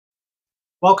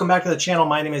Welcome back to the channel.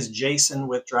 My name is Jason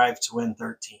with Drive to Win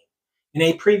 13. In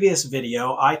a previous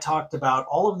video, I talked about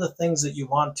all of the things that you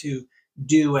want to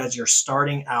do as you're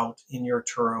starting out in your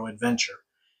Turo adventure.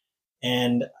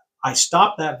 And I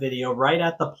stopped that video right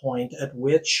at the point at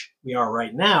which we are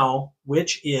right now,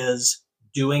 which is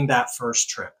doing that first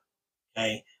trip.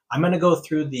 Okay, I'm going to go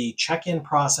through the check-in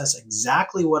process,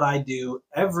 exactly what I do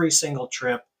every single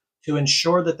trip to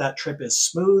ensure that that trip is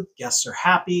smooth, guests are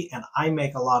happy, and I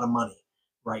make a lot of money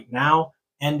right now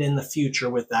and in the future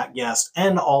with that guest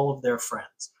and all of their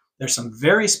friends. There's some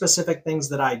very specific things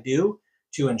that I do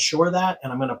to ensure that,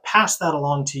 and I'm going to pass that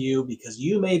along to you because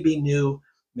you may be new.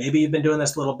 Maybe you've been doing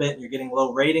this a little bit and you're getting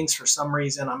low ratings for some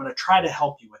reason. I'm going to try to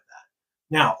help you with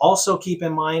that. Now, also keep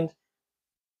in mind,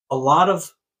 a lot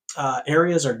of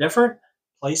areas are different,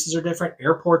 places are different,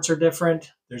 airports are different,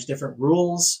 there's different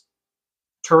rules.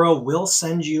 Turo will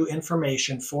send you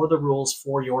information for the rules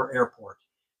for your airport.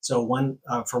 So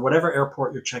for whatever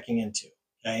airport you're checking into,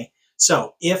 okay?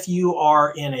 So if you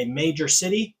are in a major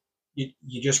city,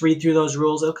 you just read through those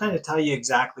rules. They'll kind of tell you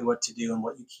exactly what to do and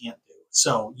what you can't do.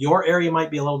 So your area might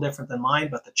be a little different than mine,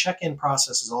 but the check-in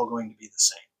process is all going to be the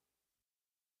same.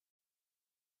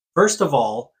 First of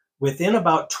all, within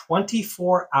about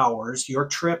 24 hours, your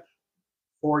trip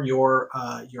for your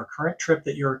current trip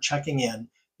that you're checking in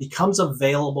becomes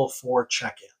available for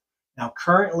check-in. Now,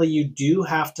 currently, you do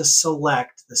have to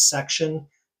select the section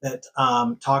that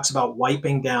talks about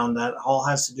wiping down. That all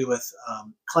has to do with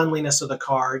cleanliness of the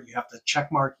car. You have to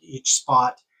check mark each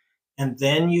spot, and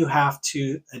then you have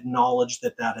to acknowledge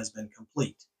that that has been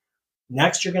complete.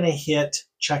 Next, you're going to hit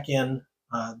check-in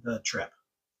the trip.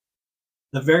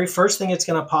 The very first thing it's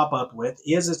going to pop up with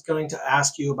is it's going to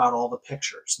ask you about all the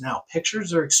pictures. Now,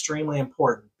 pictures are extremely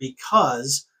important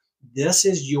because this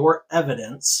is your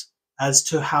evidence as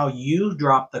to how you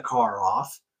dropped the car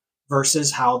off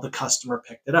versus how the customer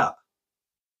picked it up.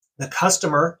 The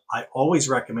customer, I always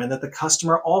recommend that the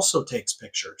customer also takes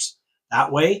pictures.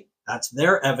 That way, that's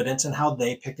their evidence and how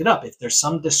they picked it up. If there's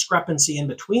some discrepancy in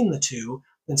between the two,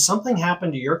 then something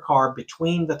happened to your car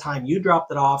between the time you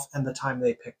dropped it off and the time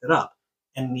they picked it up,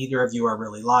 and neither of you are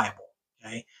really liable,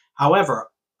 okay? However,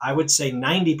 I would say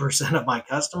 90% of my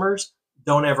customers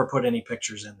don't ever put any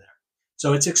pictures in there.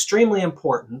 So it's extremely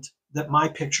important that my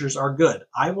pictures are good.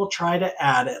 I will try to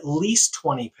add at least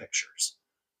 20 pictures.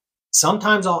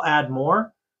 Sometimes I'll add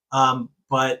more,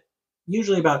 but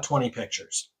usually about 20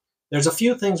 pictures. There's a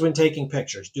few things when taking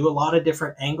pictures. Do a lot of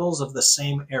different angles of the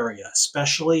same area,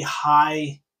 especially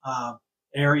high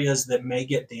areas that may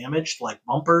get damaged, like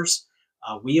bumpers,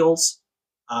 wheels,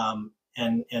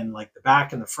 and like the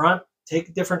back and the front.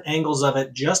 Take different angles of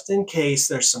it just in case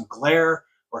there's some glare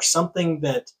or something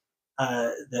that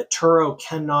Turo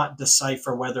cannot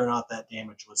decipher whether or not that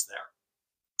damage was there.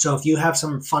 So if you have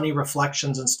some funny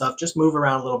reflections and stuff, just move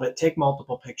around a little bit, take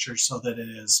multiple pictures so that it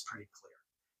is pretty clear.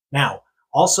 Now,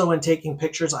 also in taking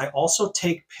pictures, I also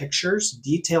take pictures,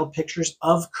 detailed pictures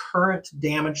of current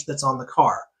damage that's on the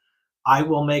car. I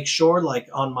will make sure, like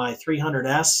on my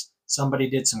 300S, somebody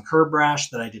did some curb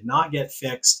rash that I did not get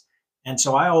fixed. And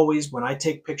so I always, when I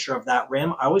take a picture of that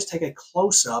rim, I always take a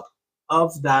close-up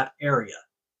of that area.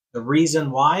 The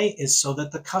reason why is so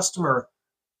that the customer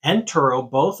and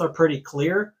Turo both are pretty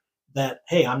clear that,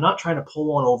 hey, I'm not trying to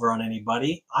pull one over on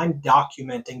anybody. I'm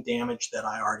documenting damage that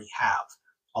I already have.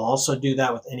 I'll also do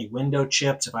that with any window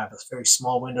chips. If I have a very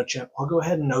small window chip, I'll go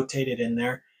ahead and notate it in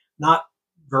there. Not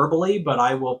verbally, but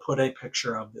I will put a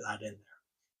picture of that in there.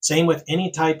 Same with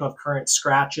any type of current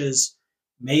scratches,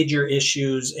 major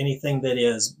issues, anything that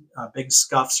is big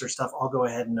scuffs or stuff, I'll go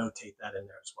ahead and notate that in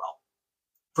there as well.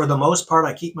 For the most part,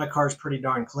 I keep my cars pretty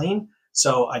darn clean,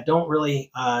 so I don't really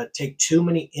take too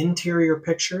many interior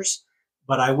pictures,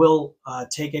 but I will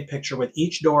take a picture with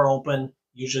each door open,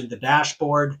 usually the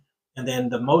dashboard, and then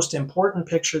the most important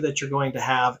picture that you're going to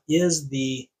have is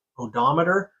the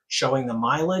odometer showing the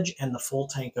mileage and the full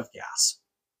tank of gas.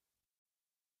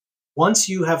 Once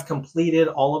you have completed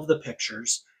all of the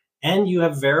pictures and you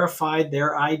have verified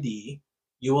their ID,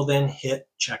 you will then hit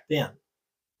checked in.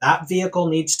 That vehicle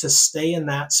needs to stay in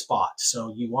that spot.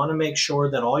 So you want to make sure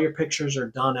that all your pictures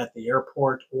are done at the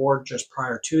airport or just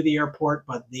prior to the airport,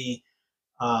 but the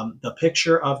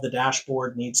picture of the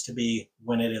dashboard needs to be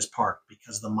when it is parked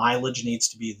because the mileage needs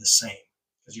to be the same.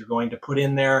 Because you're going to put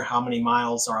in there how many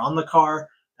miles are on the car.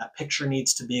 That picture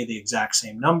needs to be the exact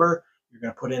same number. You're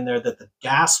going to put in there that the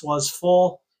gas was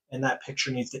full, and that picture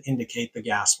needs to indicate the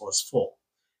gas was full.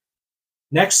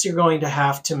 Next, you're going to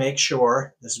have to make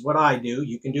sure, this is what I do,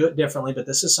 you can do it differently, but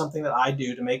this is something that I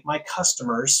do to make my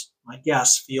customers, my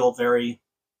guests, feel very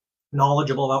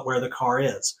knowledgeable about where the car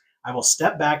is. I will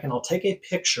step back and I'll take a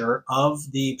picture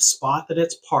of the spot that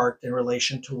it's parked in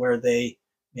relation to where they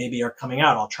maybe are coming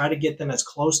out. I'll try to get them as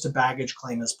close to baggage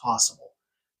claim as possible.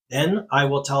 Then I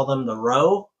will tell them the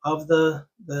row of the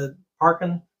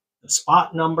parking, the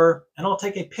spot number, and I'll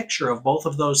take a picture of both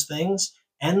of those things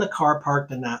and the car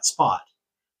parked in that spot.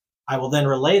 I will then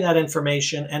relay that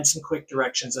information and some quick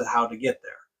directions on how to get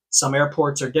there. Some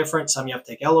airports are different. Some you have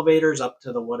to take elevators up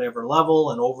to the whatever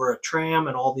level and over a tram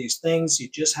and all these things. You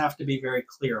just have to be very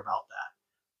clear about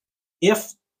that.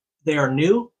 If they are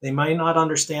new, they might not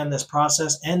understand this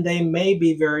process, and they may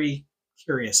be very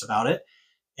curious about it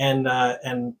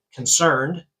and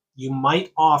concerned. You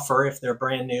might offer, if they're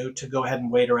brand new, to go ahead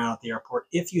and wait around at the airport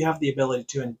if you have the ability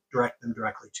to, and direct them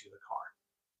directly to the car.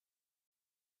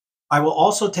 I will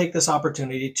also take this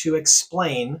opportunity to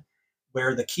explain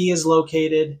where the key is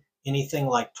located, anything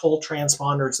like toll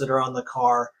transponders that are on the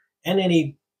car, and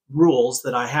any rules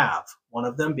that I have. One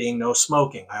of them being no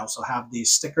smoking. I also have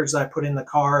these stickers that I put in the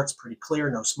car. It's pretty clear,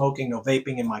 no smoking, no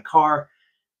vaping in my car.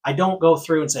 I don't go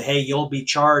through and say, hey, you'll be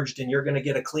charged and you're going to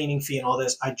get a cleaning fee and all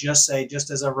this. I just say,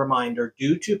 just as a reminder,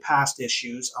 due to past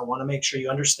issues, I want to make sure you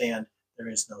understand there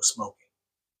is no smoking.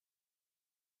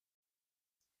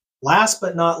 Last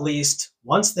but not least,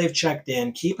 once they've checked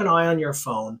in, keep an eye on your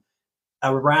phone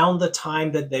around the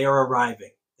time that they are arriving.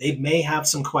 They may have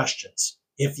some questions.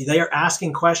 If they are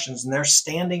asking questions and they're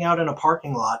standing out in a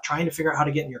parking lot trying to figure out how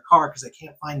to get in your car because they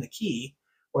can't find the key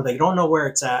or they don't know where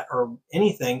it's at or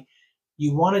anything,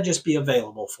 you want to just be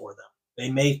available for them. They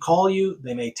may call you,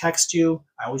 they may text you.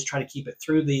 I always try to keep it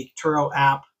through the Turo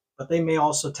app, but they may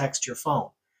also text your phone.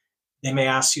 They may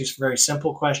ask you very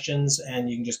simple questions and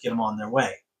you can just get them on their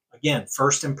way. Again,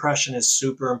 first impression is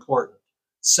super important.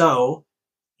 So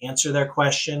answer their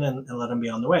question and let them be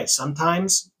on the way.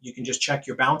 Sometimes you can just check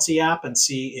your Bouncy app and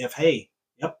see if, hey,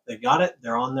 yep, they got it,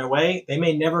 they're on their way. They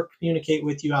may never communicate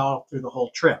with you out through the whole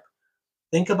trip.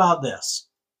 Think about this.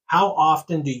 How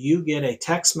often do you get a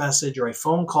text message or a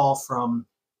phone call from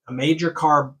a major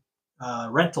car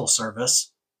rental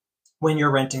service when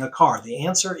you're renting a car? The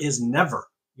answer is never.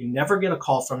 You never get a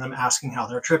call from them asking how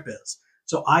their trip is.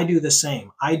 So I do the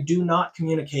same. I do not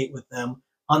communicate with them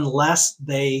unless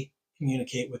they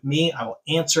communicate with me. I will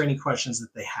answer any questions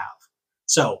that they have.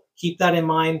 So keep that in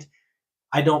mind.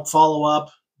 I don't follow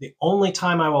up. The only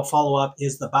time I will follow up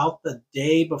is about the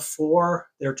day before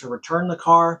they're to return the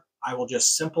car. I will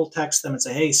just simple text them and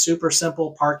say, hey, super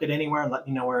simple, park it anywhere and let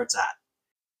me know where it's at.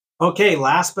 Okay,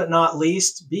 last but not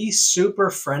least, be super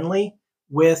friendly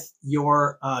with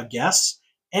your guests.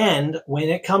 And when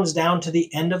it comes down to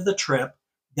the end of the trip,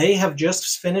 they have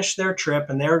just finished their trip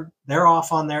and they're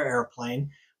off on their airplane.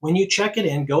 When you check it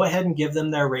in, go ahead and give them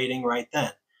their rating right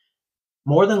then.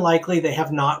 More than likely, they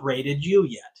have not rated you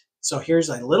yet. So here's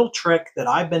a little trick that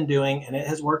I've been doing, and it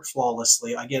has worked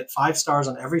flawlessly. I get 5 stars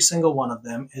on every single one of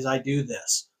them. Is I do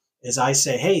this, is I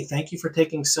say, hey, thank you for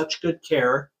taking such good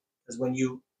care. Because when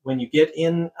you get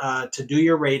in to do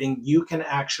your rating, you can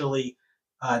actually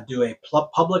do a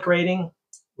public rating,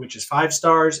 which is 5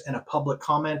 stars, and a public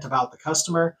comment about the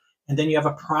customer. And then you have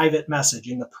a private message.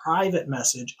 In the private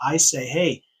message, I say,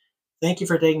 hey, thank you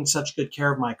for taking such good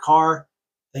care of my car.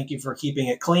 Thank you for keeping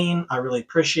it clean. I really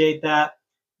appreciate that.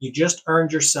 You just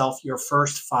earned yourself your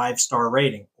first 5-star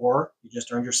rating, or you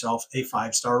just earned yourself a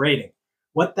 5-star rating.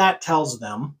 What that tells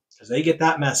them, because they get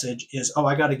that message, is, oh,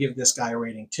 I got to give this guy a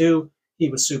rating too. He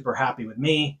was super happy with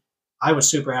me. I was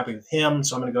super happy with him,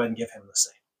 so I'm going to go ahead and give him the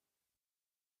same.